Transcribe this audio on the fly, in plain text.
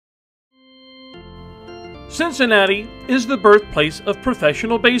Cincinnati is the birthplace of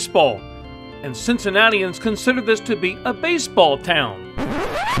professional baseball, and Cincinnatians consider this to be a baseball town.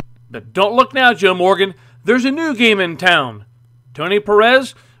 But don't look now, Joe Morgan. There's a new game in town. Tony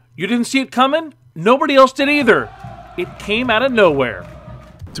Perez, you didn't see it coming? Nobody else did either. It came out of nowhere.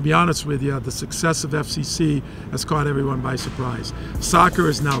 To be honest with you, the success of FCC has caught everyone by surprise. Soccer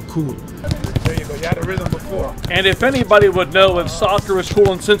is now cool. There you go, you had a rhythm before. And if anybody would know if soccer is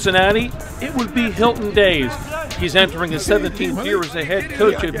cool in Cincinnati, it would be Hilton Days. He's entering his 17th year as the head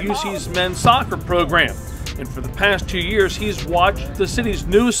coach of UC's men's soccer program. And for the past 2 years, he's watched the city's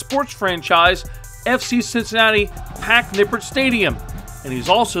newest sports franchise, FC Cincinnati, pack Nippert Stadium. And he's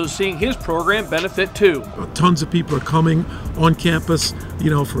also seeing his program benefit too. Tons of people are coming on campus,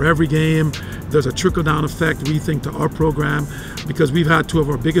 for every game. There's a trickle-down effect, we think, to our program because we've had two of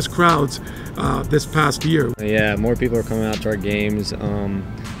our biggest crowds this past year. Yeah, more people are coming out to our games.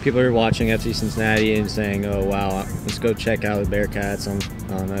 People are watching FC Cincinnati and saying, "Oh wow, let's go check out the Bearcats on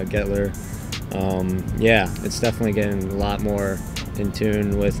Gettler." Yeah, it's definitely getting a lot more in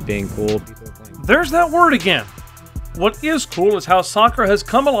tune with being cool. There's that word again. What is cool is how soccer has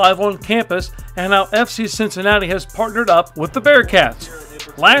come alive on campus and how FC Cincinnati has partnered up with the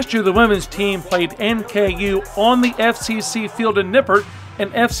Bearcats. Last year, the women's team played NKU on the FCC field in Nippert,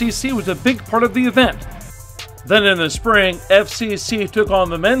 and FCC was a big part of the event. Then in the spring, FCC took on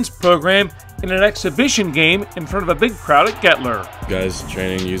the men's program in an exhibition game in front of a big crowd at Gettler. Guys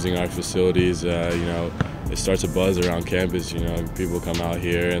training using our facilities, it starts a buzz around campus. People come out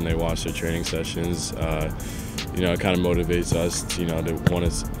here and they watch their training sessions. It kind of motivates us, to want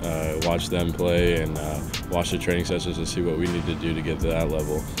to watch them play and watch the training sessions and see what we need to do to get to that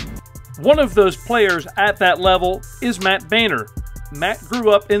level. One of those players at that level is Matt Boehner. Matt grew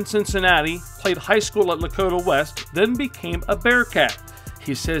up in Cincinnati, played high school at Lakota West, then became a Bearcat.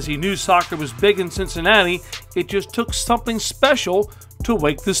 He says he knew soccer was big in Cincinnati, it just took something special to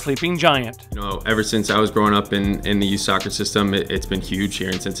wake the sleeping giant. Ever since I was growing up in the youth soccer system, it's been huge here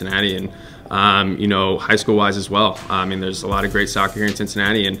in Cincinnati, and high school wise as well. There's a lot of great soccer here in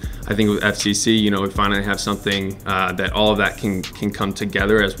Cincinnati, and I think with FCC, we finally have something that all of that can come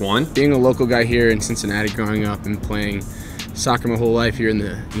together as one. Being a local guy here in Cincinnati, growing up and playing soccer my whole life here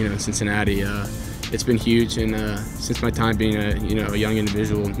in Cincinnati, it's been huge, and since my time being a young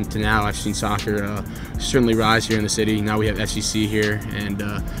individual to now, I've seen soccer certainly rise here in the city. Now we have FCC here, and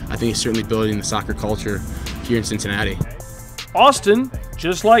I think it's certainly building the soccer culture here in Cincinnati. Austin,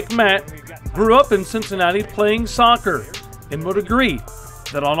 just like Matt, grew up in Cincinnati playing soccer and would agree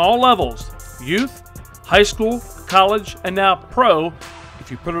that on all levels, youth, high school, college, and now pro,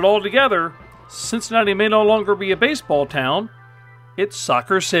 if you put it all together, Cincinnati may no longer be a baseball town, it's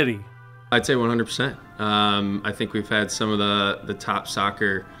Soccer City. I'd say 100%. I think we've had some of the top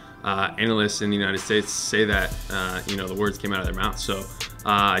soccer analysts in the United States say that, the words came out of their mouth. So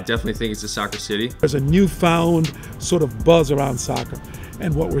I definitely think it's a soccer city. There's a newfound sort of buzz around soccer.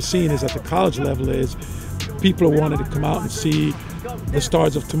 And what we're seeing is at the college level is people are wanting to come out and see the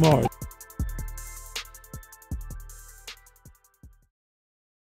stars of tomorrow.